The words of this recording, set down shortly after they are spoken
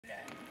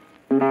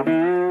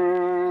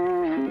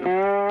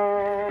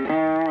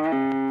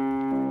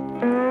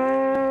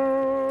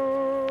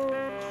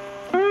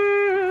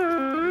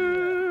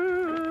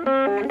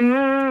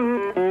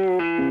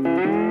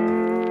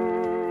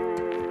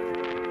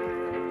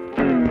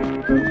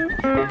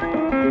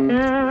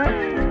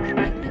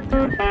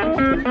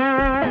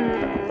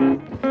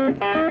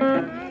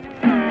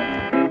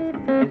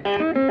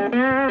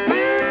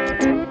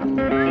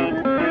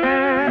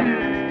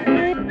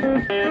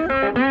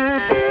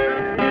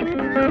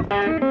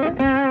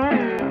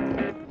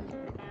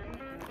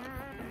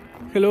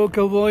Hello,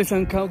 cowboys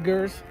and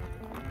cowgirls.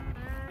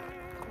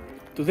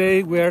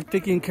 Today we are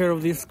taking care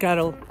of these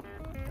cattle.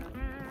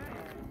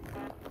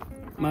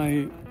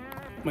 My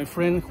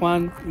friend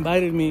Juan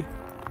invited me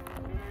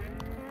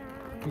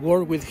to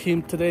work with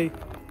him today.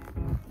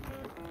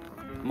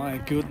 My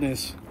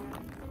goodness,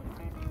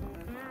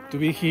 to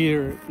be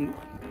here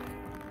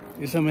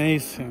is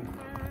amazing.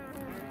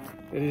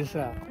 It is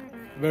a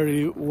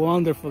very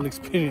wonderful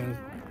experience.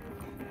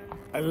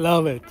 I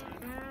love it.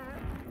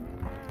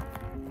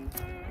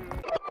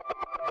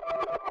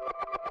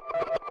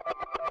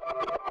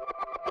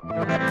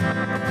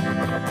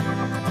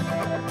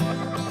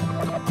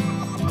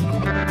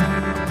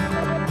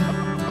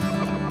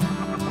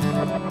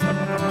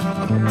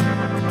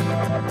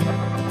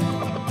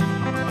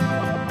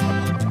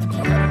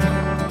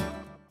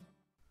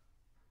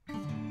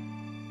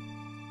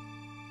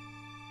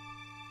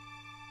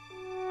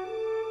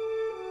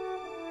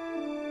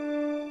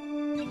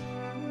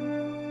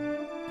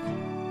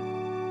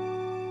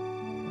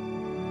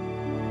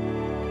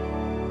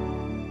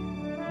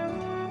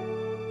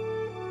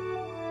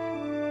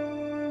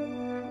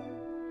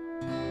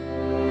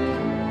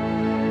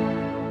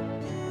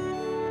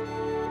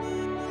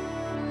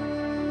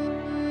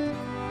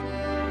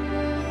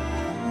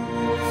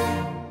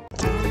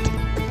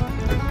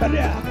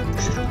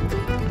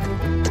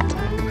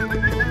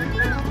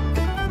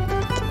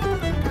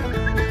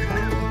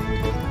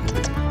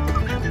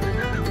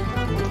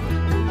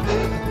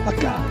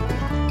 Vaca!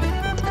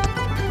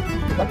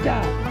 Vaca!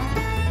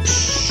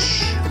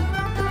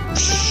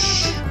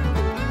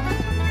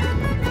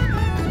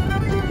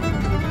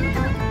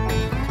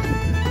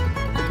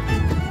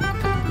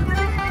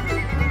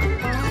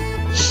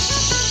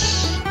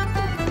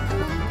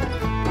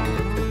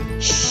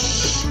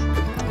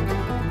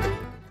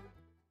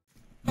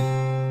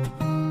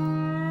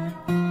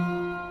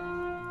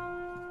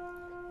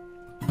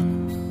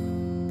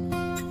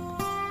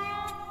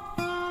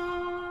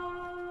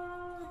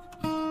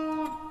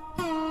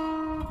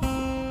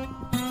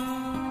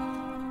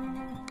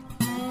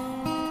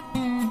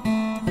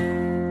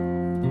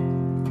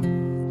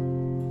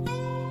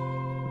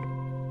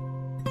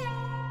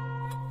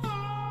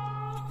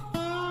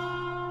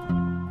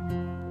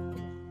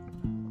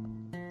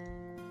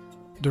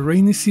 The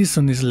rainy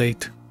season is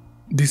late.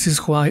 This is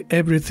why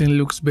everything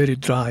looks very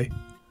dry.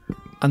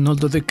 And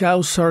although the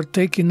cows are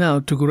taken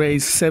out to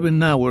graze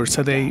 7 hours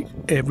a day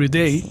every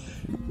day,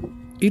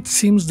 it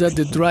seems that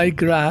the dry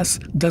grass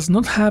does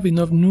not have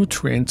enough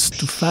nutrients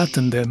to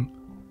fatten them.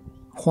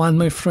 Juan,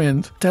 my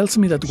friend, tells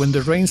me that when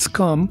the rains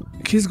come,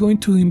 he's going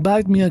to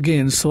invite me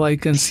again so I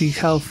can see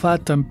how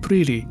fat and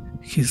pretty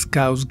his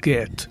cows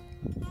get.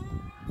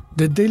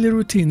 The daily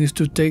routine is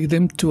to take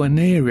them to an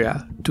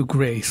area to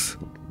graze.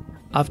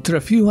 After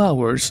a few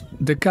hours,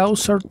 the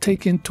cows are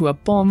taken to a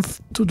pond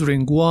to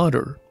drink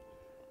water.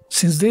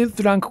 Since they've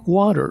drank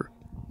water,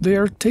 they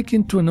are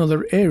taken to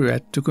another area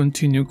to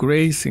continue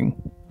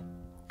grazing.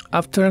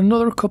 After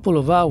another couple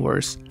of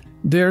hours,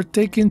 they are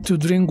taken to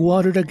drink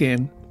water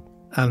again,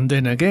 and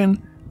then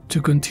again to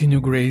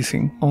continue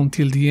grazing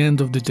until the end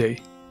of the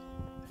day.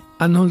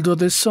 And although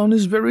the sun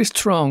is very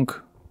strong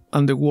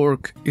and the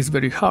work is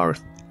very hard,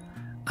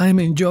 I'm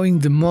enjoying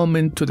the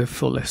moment to the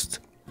fullest.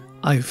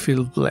 I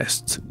feel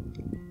blessed.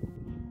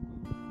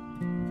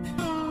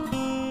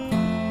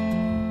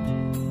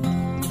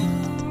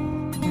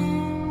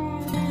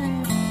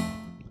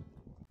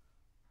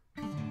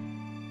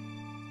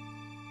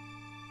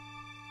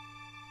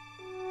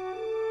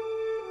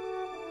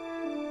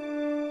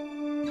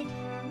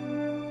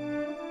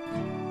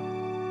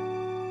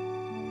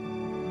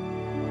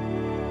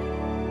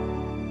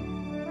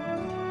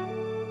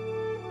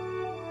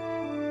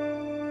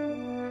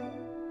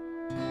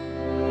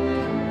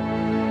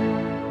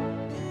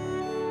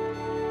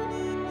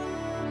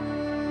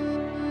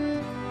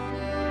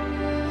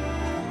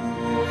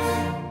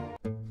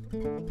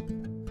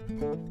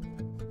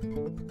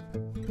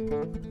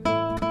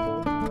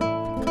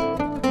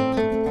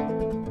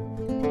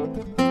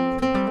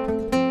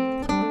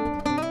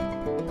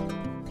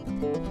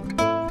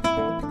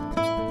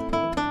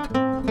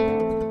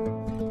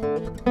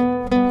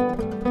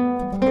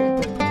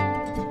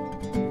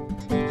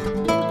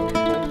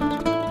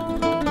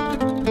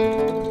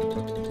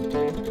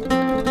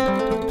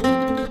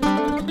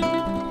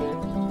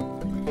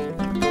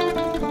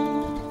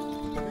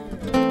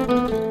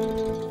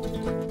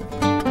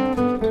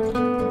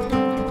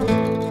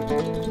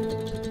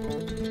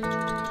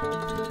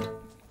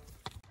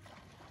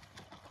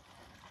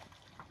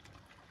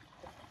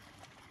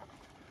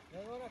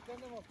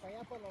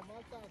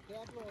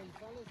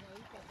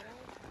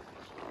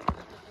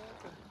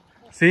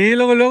 Sí,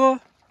 luego,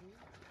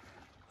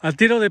 al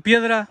tiro de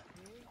piedra.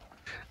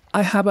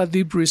 I have a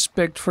deep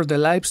respect for the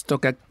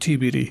livestock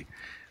activity.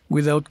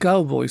 Without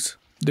cowboys,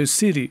 the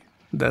city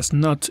does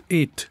not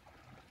eat.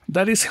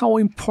 That is how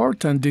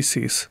important this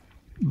is.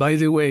 By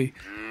the way,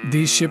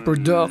 this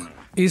shepherd dog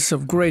is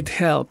of great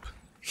help.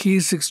 He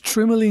is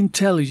extremely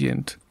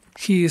intelligent.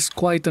 He is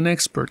quite an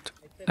expert,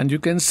 and you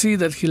can see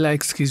that he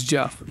likes his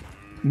job.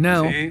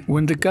 Now,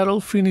 when the cattle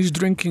finish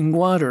drinking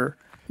water,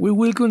 we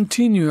will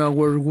continue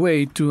our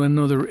way to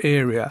another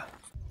area.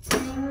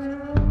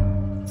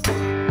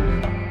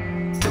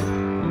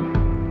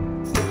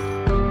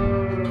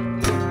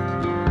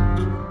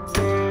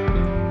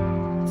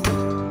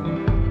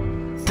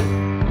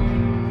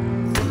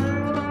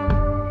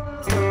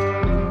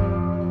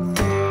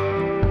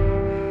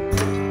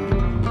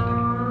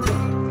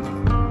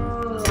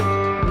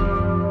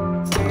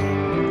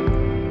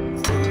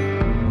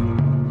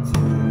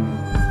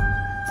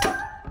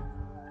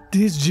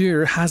 This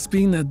year has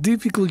been a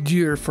difficult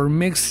year for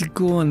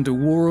Mexico and the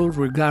world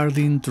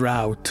regarding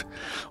drought.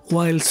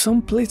 While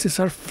some places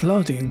are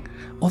flooding,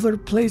 other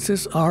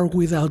places are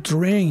without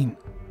rain.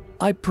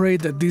 I pray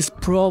that this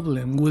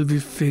problem will be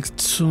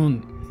fixed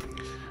soon.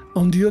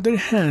 On the other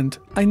hand,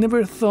 I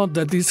never thought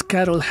that this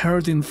cattle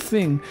herding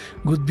thing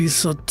would be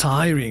so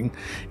tiring.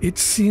 It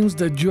seems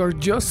that you are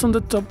just on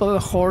the top of a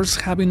horse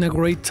having a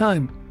great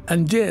time.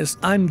 And yes,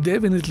 I'm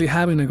definitely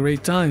having a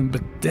great time,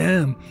 but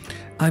damn,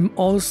 I'm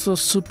also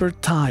super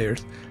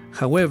tired.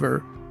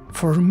 However,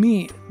 for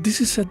me,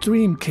 this is a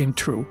dream came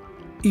true.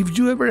 If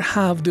you ever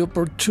have the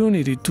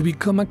opportunity to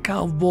become a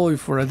cowboy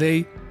for a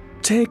day,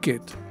 take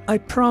it. I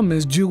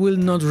promise you will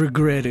not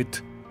regret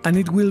it. And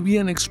it will be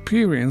an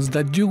experience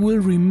that you will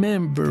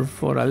remember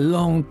for a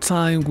long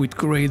time with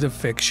great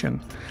affection.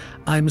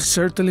 I'm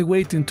certainly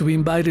waiting to be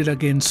invited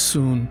again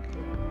soon.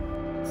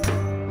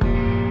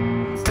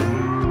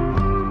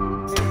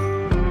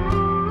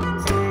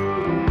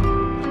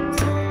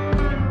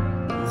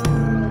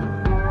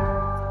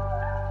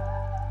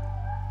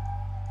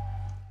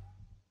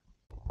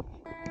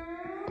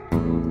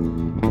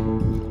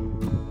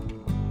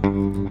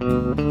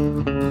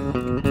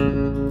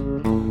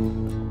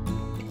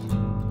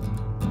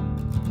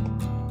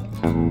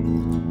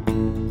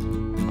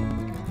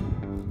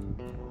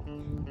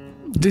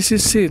 This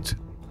is it.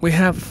 We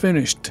have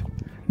finished.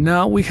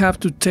 Now we have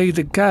to take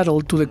the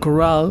cattle to the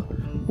corral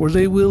where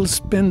they will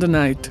spend the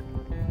night.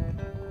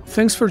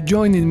 Thanks for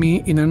joining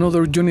me in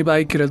another Johnny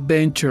Biker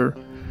adventure.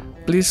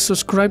 Please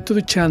subscribe to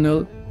the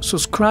channel.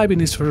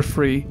 Subscribing is for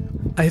free.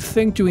 I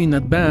thank you in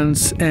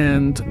advance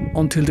and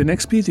until the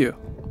next video.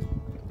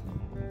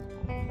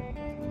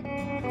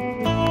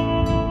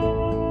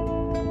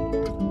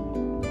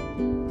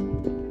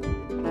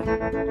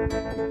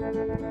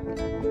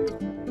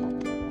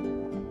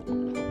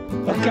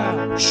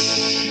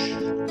 Shh.